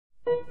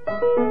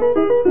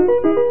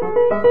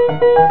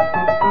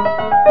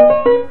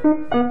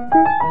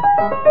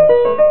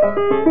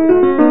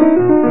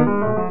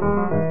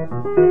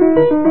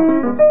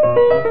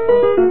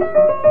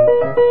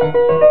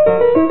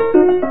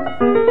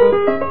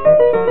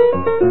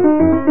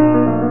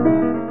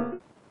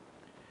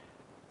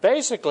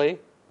Basically,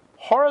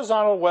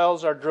 horizontal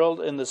wells are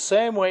drilled in the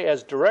same way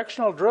as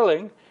directional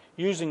drilling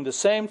using the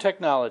same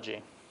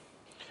technology.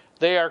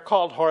 They are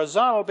called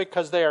horizontal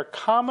because they are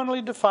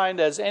commonly defined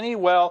as any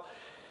well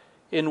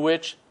in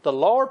which the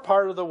lower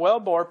part of the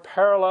wellbore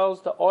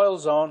parallels the oil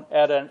zone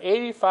at an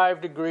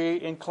 85-degree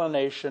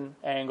inclination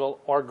angle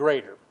or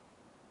greater.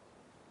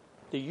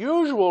 The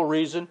usual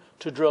reason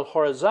to drill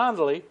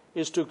horizontally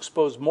is to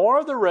expose more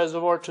of the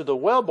reservoir to the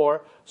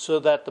wellbore so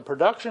that the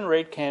production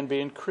rate can be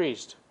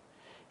increased.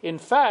 In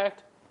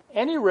fact,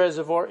 any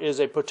reservoir is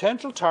a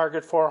potential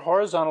target for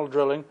horizontal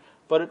drilling,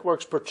 but it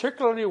works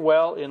particularly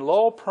well in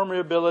low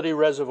permeability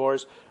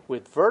reservoirs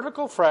with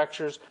vertical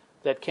fractures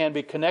that can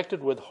be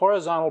connected with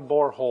horizontal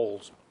bore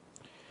holes.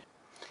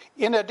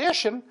 In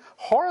addition,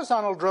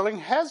 horizontal drilling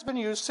has been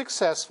used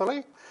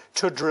successfully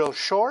to drill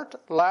short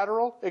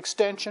lateral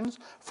extensions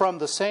from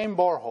the same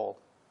borehole.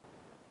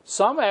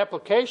 Some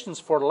applications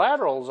for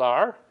laterals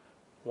are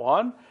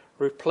 1.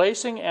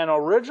 Replacing an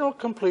original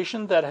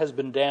completion that has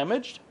been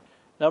damaged.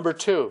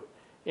 2.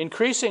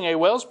 Increasing a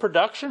well's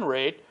production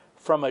rate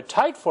from a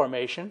tight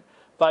formation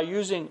by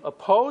using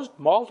opposed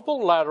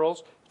multiple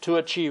laterals to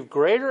achieve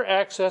greater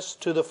access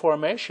to the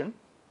formation.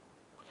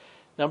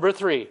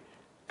 3.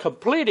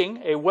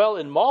 Completing a well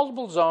in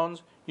multiple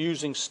zones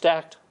using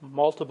stacked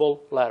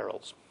multiple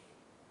laterals.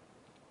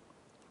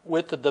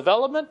 With the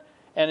development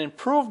and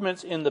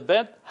improvements in the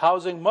bent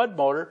housing mud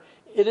motor,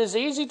 it is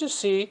easy to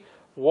see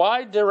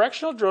why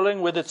directional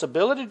drilling, with its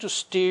ability to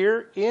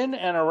steer in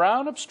and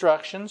around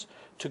obstructions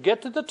to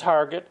get to the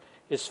target,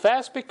 is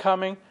fast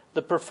becoming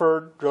the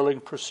preferred drilling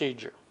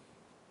procedure.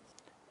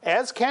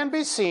 As can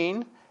be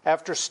seen,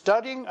 after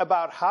studying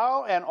about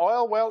how an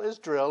oil well is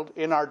drilled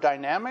in our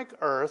dynamic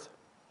earth,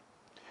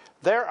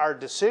 there are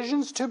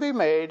decisions to be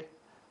made,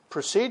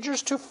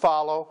 procedures to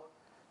follow,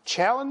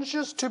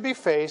 challenges to be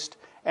faced,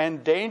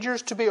 and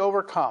dangers to be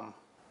overcome.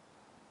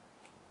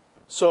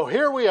 So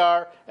here we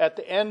are at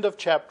the end of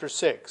Chapter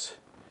 6.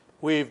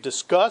 We've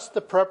discussed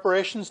the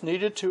preparations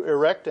needed to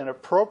erect an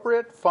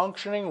appropriate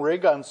functioning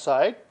rig on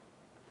site,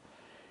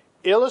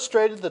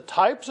 illustrated the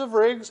types of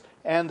rigs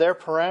and their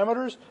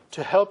parameters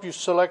to help you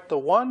select the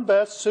one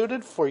best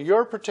suited for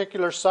your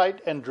particular site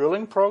and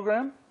drilling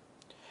program,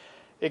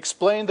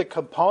 explained the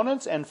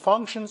components and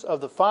functions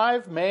of the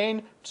 5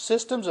 main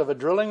systems of a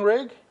drilling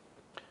rig,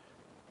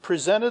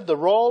 presented the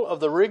role of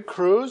the rig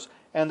crews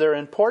and their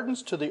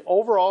importance to the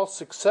overall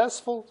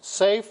successful,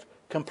 safe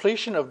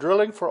completion of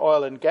drilling for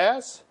oil and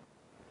gas,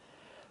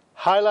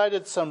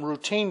 highlighted some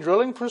routine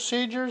drilling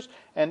procedures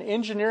and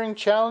engineering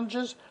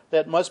challenges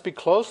that must be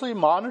closely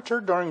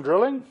monitored during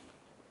drilling,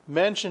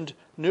 mentioned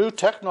new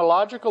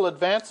technological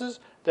advances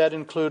that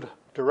include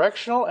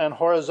directional and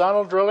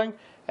horizontal drilling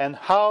and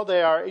how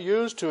they are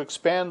used to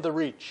expand the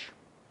reach.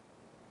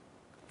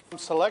 From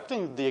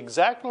selecting the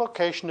exact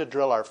location to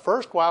drill our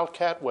first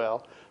wildcat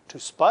well, to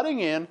spudding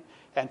in,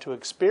 and to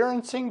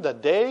experiencing the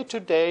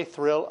day-to-day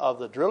thrill of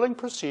the drilling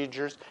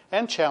procedures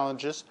and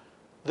challenges,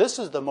 this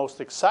is the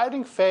most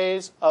exciting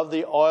phase of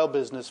the oil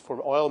business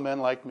for oil men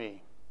like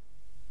me.